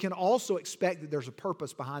 but we can also expect that there's a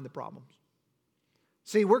purpose behind the problems.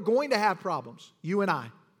 See, we're going to have problems, you and I.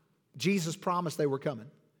 Jesus promised they were coming.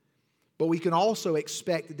 But we can also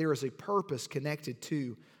expect that there is a purpose connected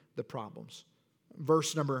to the problems.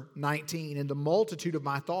 Verse number 19, in the multitude of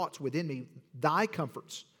my thoughts within me, thy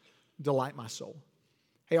comforts delight my soul.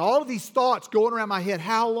 Hey, all of these thoughts going around my head,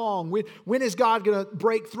 how long? When is God going to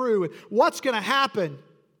break through? What's going to happen?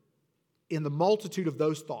 In the multitude of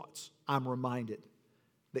those thoughts, I'm reminded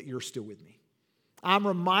that you're still with me. I'm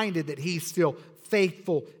reminded that he's still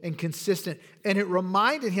faithful and consistent. And it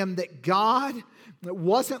reminded him that God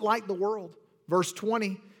wasn't like the world. Verse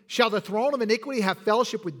 20, shall the throne of iniquity have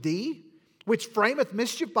fellowship with thee, which frameth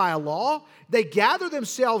mischief by a law? They gather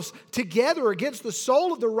themselves together against the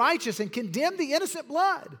soul of the righteous and condemn the innocent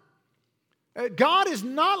blood. God is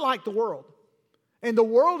not like the world, and the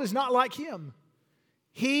world is not like him.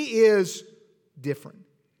 He is different.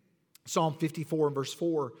 Psalm 54 and verse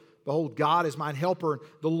 4, behold, God is mine helper, and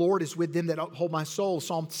the Lord is with them that uphold my soul.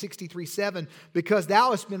 Psalm 63, 7, because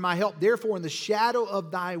thou hast been my help, therefore in the shadow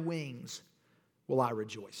of thy wings will I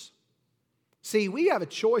rejoice. See, we have a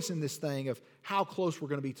choice in this thing of how close we're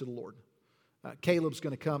going to be to the Lord. Caleb's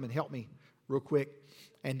going to come and help me real quick.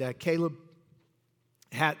 And Caleb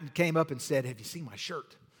came up and said, have you seen my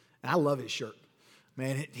shirt? And I love his shirt.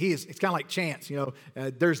 Man, it's kind of like Chance, you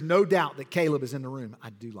know. There's no doubt that Caleb is in the room. I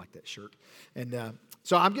do like that shirt. And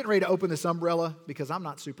so I'm getting ready to open this umbrella because I'm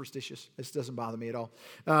not superstitious. This doesn't bother me at all.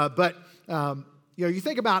 But you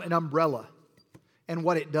think about an umbrella and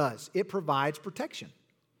what it does. It provides protection.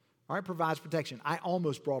 All right, provides protection. I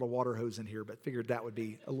almost brought a water hose in here, but figured that would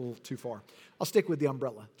be a little too far. I'll stick with the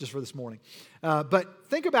umbrella just for this morning. But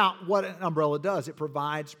think about what an umbrella does. It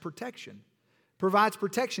provides protection. Provides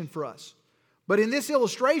protection for us. But in this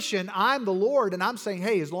illustration, I'm the Lord, and I'm saying,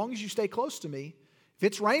 hey, as long as you stay close to me, if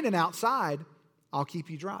it's raining outside, I'll keep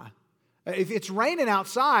you dry. If it's raining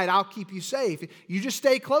outside, I'll keep you safe. You just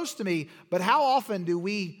stay close to me. But how often do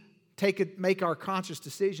we make our conscious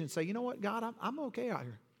decision and say, you know what, God, I'm okay out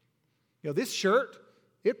here. You know, this shirt,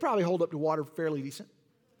 it'd probably hold up to water fairly decent.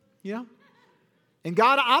 You know? And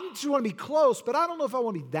God, I just want to be close, but I don't know if I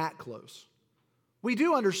want to be that close. We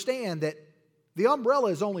do understand that the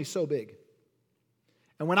umbrella is only so big.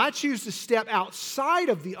 And when I choose to step outside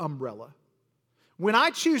of the umbrella, when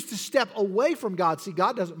I choose to step away from God, see,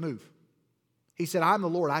 God doesn't move. He said, I'm the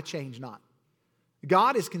Lord, I change not.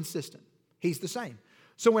 God is consistent. He's the same.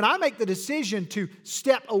 So when I make the decision to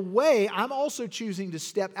step away, I'm also choosing to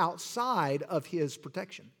step outside of his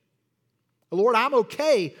protection. Lord, I'm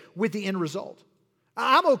okay with the end result.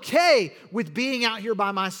 I'm okay with being out here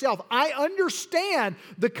by myself. I understand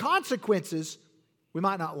the consequences. We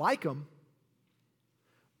might not like them,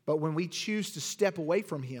 but when we choose to step away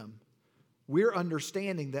from him, we're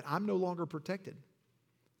understanding that I'm no longer protected.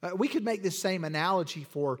 We could make this same analogy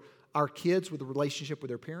for our kids with the relationship with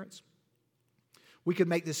their parents. We could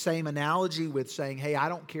make the same analogy with saying, hey, I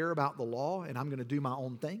don't care about the law and I'm going to do my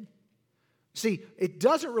own thing. See, it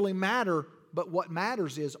doesn't really matter but what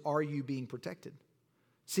matters is, are you being protected?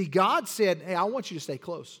 See, God said, hey, I want you to stay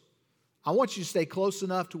close. I want you to stay close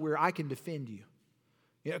enough to where I can defend you.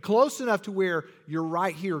 Close enough to where you're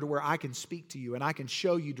right here to where I can speak to you and I can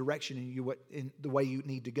show you direction in the way you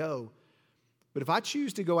need to go. But if I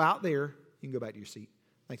choose to go out there, you can go back to your seat.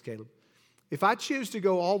 Thanks, Caleb. If I choose to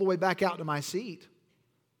go all the way back out to my seat,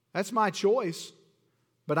 that's my choice.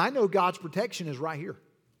 But I know God's protection is right here.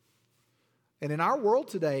 And in our world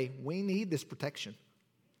today, we need this protection.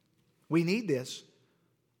 We need this.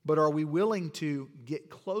 But are we willing to get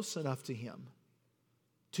close enough to Him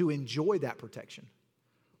to enjoy that protection?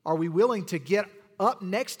 Are we willing to get up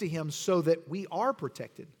next to Him so that we are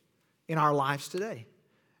protected in our lives today?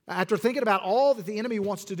 After thinking about all that the enemy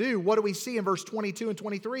wants to do, what do we see in verse 22 and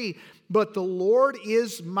 23? But the Lord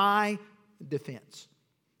is my defense,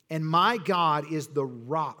 and my God is the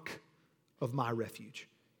rock of my refuge.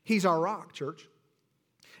 He's our rock, church.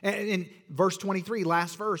 And in verse 23,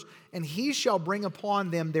 last verse, and He shall bring upon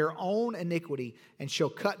them their own iniquity and shall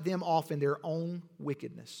cut them off in their own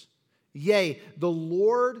wickedness. Yea, the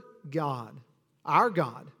Lord God, our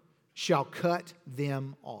God, shall cut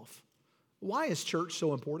them off. Why is church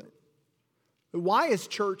so important? Why is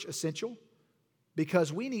church essential?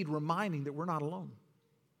 Because we need reminding that we're not alone.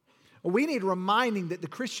 We need reminding that the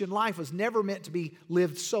Christian life was never meant to be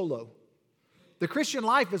lived solo. The Christian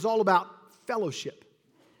life is all about fellowship.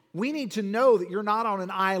 We need to know that you're not on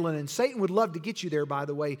an island, and Satan would love to get you there, by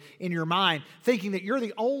the way, in your mind, thinking that you're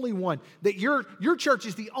the only one, that your church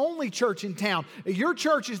is the only church in town, your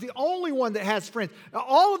church is the only one that has friends.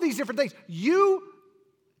 All of these different things. You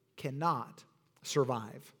cannot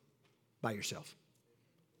survive by yourself.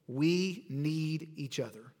 We need each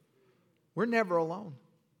other. We're never alone.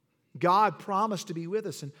 God promised to be with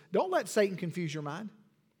us, and don't let Satan confuse your mind.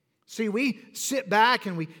 See, we sit back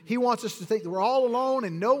and He wants us to think that we're all alone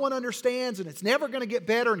and no one understands and it's never going to get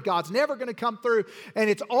better and God's never going to come through and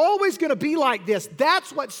it's always going to be like this.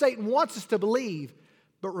 That's what Satan wants us to believe.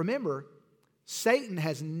 But remember, Satan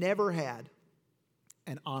has never had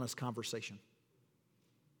an honest conversation.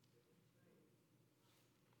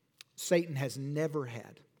 Satan has never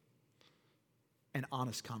had an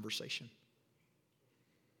honest conversation.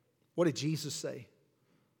 What did Jesus say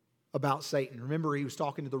about Satan? Remember, He was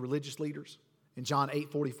talking to the religious leaders in John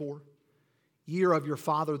 8:44. Ye are of your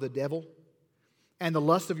father the devil, and the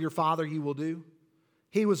lust of your father you will do.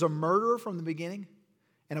 He was a murderer from the beginning,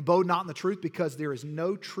 and abode not in the truth, because there is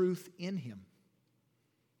no truth in him.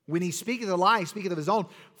 When he speaketh a lie, he speaketh of his own,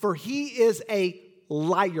 for he is a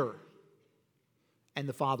liar, and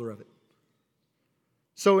the father of it.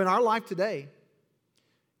 So in our life today,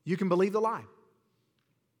 you can believe the lie.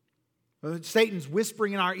 Satan's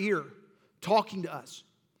whispering in our ear, talking to us.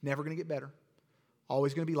 Never going to get better.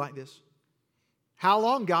 Always going to be like this. How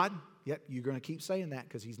long, God? Yep, you're going to keep saying that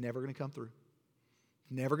because He's never going to come through.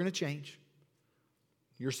 Never going to change.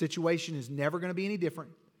 Your situation is never going to be any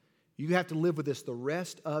different. You have to live with this the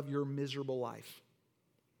rest of your miserable life.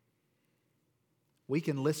 We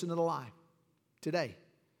can listen to the lie today.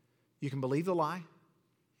 You can believe the lie.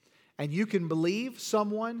 And you can believe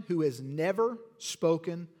someone who has never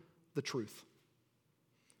spoken the truth.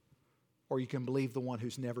 Or you can believe the one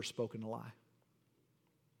who's never spoken a lie.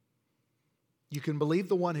 You can believe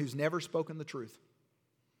the one who's never spoken the truth.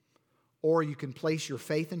 Or you can place your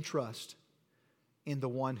faith and trust in the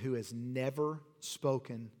one who has never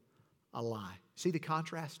spoken a lie. See the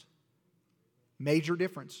contrast? Major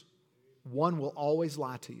difference. One will always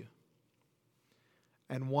lie to you.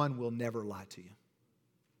 And one will never lie to you.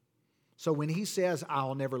 So when He says,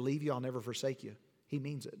 I'll never leave you, I'll never forsake you, He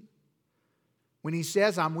means it. When He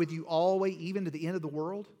says, I'm with you always, even to the end of the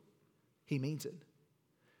world, He means it.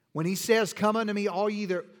 When He says, come unto me, all ye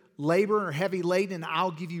that labor or heavy laden, and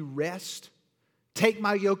I'll give you rest. Take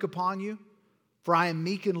my yoke upon you, for I am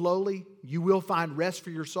meek and lowly. You will find rest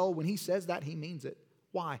for your soul. When He says that, He means it.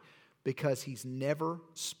 Why? Because He's never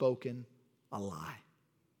spoken a lie.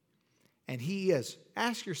 And He is.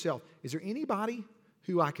 Ask yourself, is there anybody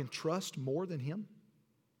who I can trust more than Him?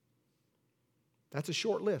 That's a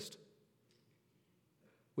short list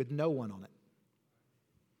with no one on it.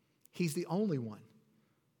 He's the only one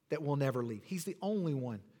that will never leave. He's the only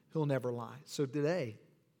one who'll never lie. So today,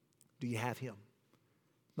 do you have Him?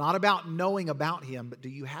 Not about knowing about Him, but do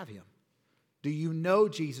you have Him? Do you know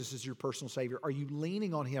Jesus is your personal Savior? Are you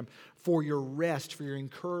leaning on Him for your rest, for your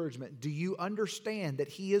encouragement? Do you understand that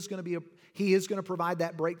He is going to provide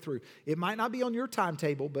that breakthrough? It might not be on your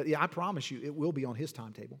timetable, but I promise you it will be on His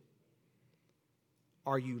timetable.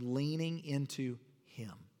 Are you leaning into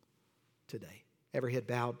Him? Today. Every head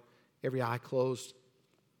bowed, every eye closed.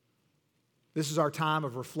 This is our time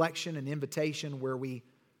of reflection and invitation where we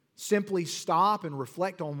simply stop and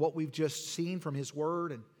reflect on what we've just seen from His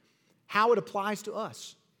Word and how it applies to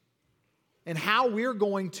us and how we're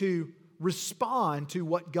going to respond to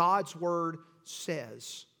what God's Word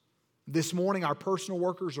says. This morning, our personal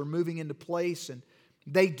workers are moving into place, and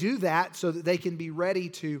they do that so that they can be ready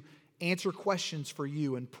to answer questions for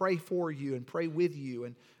you and pray for you and pray with you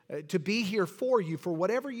and to be here for you for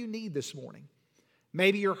whatever you need this morning.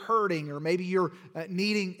 Maybe you're hurting, or maybe you're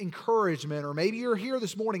needing encouragement, or maybe you're here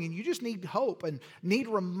this morning and you just need hope and need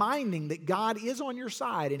reminding that God is on your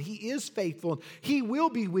side and He is faithful and He will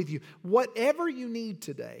be with you. Whatever you need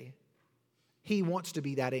today, He wants to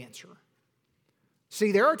be that answer.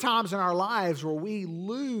 See, there are times in our lives where we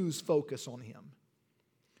lose focus on Him.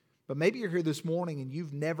 But maybe you're here this morning and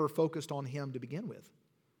you've never focused on Him to begin with.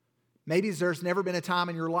 Maybe there's never been a time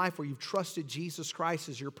in your life where you've trusted Jesus Christ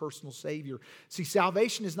as your personal Savior. See,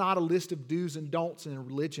 salvation is not a list of do's and don'ts in a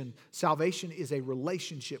religion. Salvation is a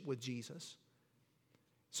relationship with Jesus.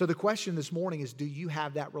 So the question this morning is, do you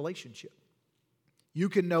have that relationship? You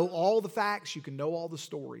can know all the facts, you can know all the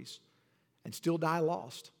stories, and still die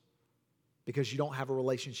lost because you don't have a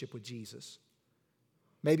relationship with Jesus.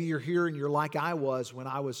 Maybe you're here and you're like I was when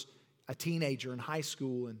I was a teenager in high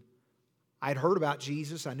school, and I'd heard about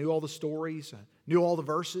Jesus, I knew all the stories, I knew all the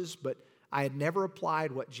verses, but I had never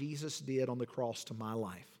applied what Jesus did on the cross to my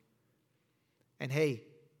life. And hey,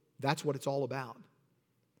 that's what it's all about.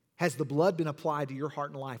 Has the blood been applied to your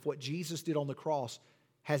heart and life? What Jesus did on the cross,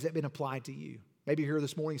 has it been applied to you? Maybe you're here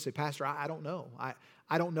this morning and say, Pastor, I don't know.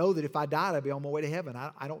 I don't know that if I died, I'd be on my way to heaven.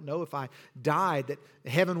 I don't know if I died that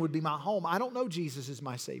heaven would be my home. I don't know Jesus is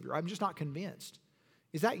my Savior. I'm just not convinced.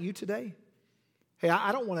 Is that you today? Hey,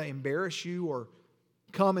 I don't want to embarrass you or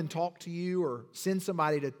come and talk to you or send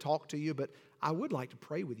somebody to talk to you, but I would like to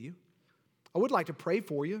pray with you. I would like to pray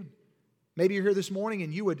for you. Maybe you're here this morning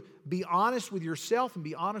and you would be honest with yourself and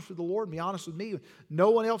be honest with the Lord and be honest with me.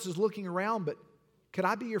 No one else is looking around, but could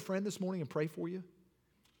I be your friend this morning and pray for you?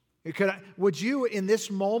 Would you, in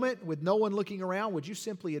this moment, with no one looking around, would you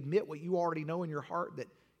simply admit what you already know in your heart, that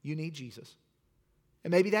you need Jesus?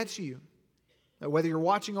 And maybe that's you. Whether you're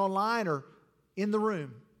watching online or in the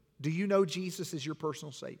room, do you know Jesus as your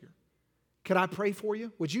personal Savior? Could I pray for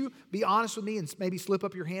you? Would you be honest with me and maybe slip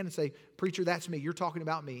up your hand and say, Preacher, that's me. You're talking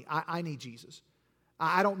about me. I need Jesus.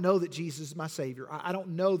 I don't know that Jesus is my Savior. I don't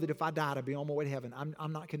know that if I died, I'd be on my way to heaven.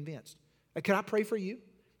 I'm not convinced. Can I pray for you?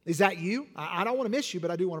 Is that you? I don't want to miss you, but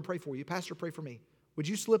I do want to pray for you. Pastor, pray for me. Would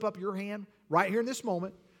you slip up your hand right here in this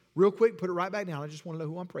moment, real quick, put it right back down. I just want to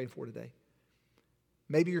know who I'm praying for today.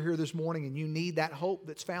 Maybe you're here this morning and you need that hope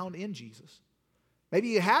that's found in Jesus. Maybe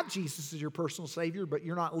you have Jesus as your personal Savior, but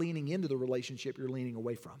you're not leaning into the relationship, you're leaning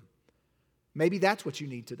away from. Maybe that's what you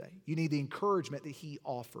need today. You need the encouragement that He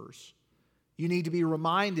offers. You need to be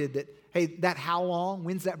reminded that, hey, that how long,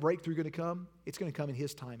 when's that breakthrough going to come? It's going to come in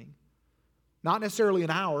His timing. Not necessarily in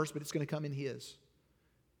ours, but it's going to come in His.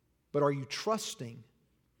 But are you trusting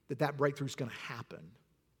that that breakthrough is going to happen?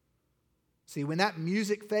 See, when that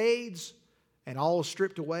music fades and all is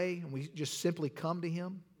stripped away and we just simply come to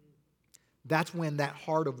Him, that's when that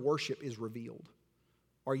heart of worship is revealed.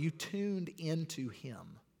 Are you tuned into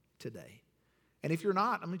Him today? And if you're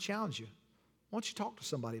not, I'm going to challenge you. Why don't you talk to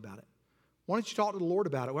somebody about it? Why don't you talk to the Lord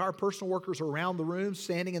about it? Well, our personal workers are around the room,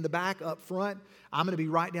 standing in the back, up front. I'm going to be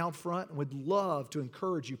right down front and would love to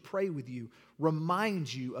encourage you, pray with you,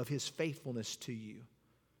 remind you of His faithfulness to you.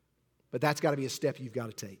 But that's got to be a step you've got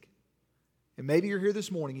to take. And maybe you're here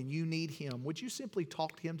this morning and you need Him. Would you simply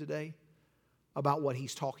talk to Him today about what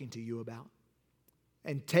He's talking to you about?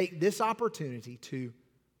 And take this opportunity to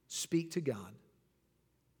speak to God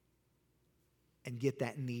and get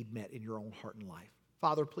that need met in your own heart and life.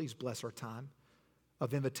 Father, please bless our time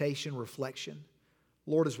of invitation, reflection.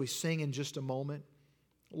 Lord, as we sing in just a moment,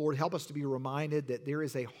 Lord, help us to be reminded that there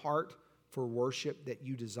is a heart for worship that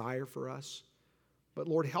you desire for us. But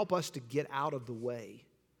Lord, help us to get out of the way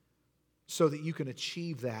so that you can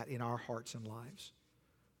achieve that in our hearts and lives.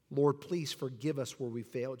 Lord, please forgive us where we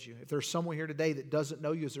failed you. If there's someone here today that doesn't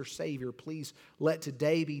know you as their Savior, please let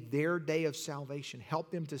today be their day of salvation. Help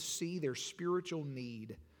them to see their spiritual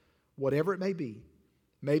need, whatever it may be.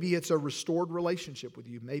 Maybe it's a restored relationship with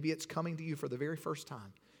you. Maybe it's coming to you for the very first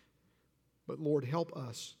time. But Lord, help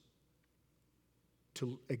us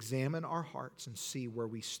to examine our hearts and see where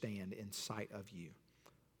we stand in sight of you.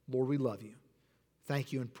 Lord, we love you.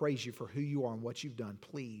 Thank you and praise you for who you are and what you've done.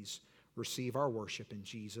 Please receive our worship in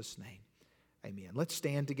Jesus' name. Amen. Let's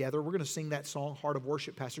stand together. We're going to sing that song, Heart of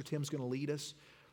Worship. Pastor Tim's going to lead us.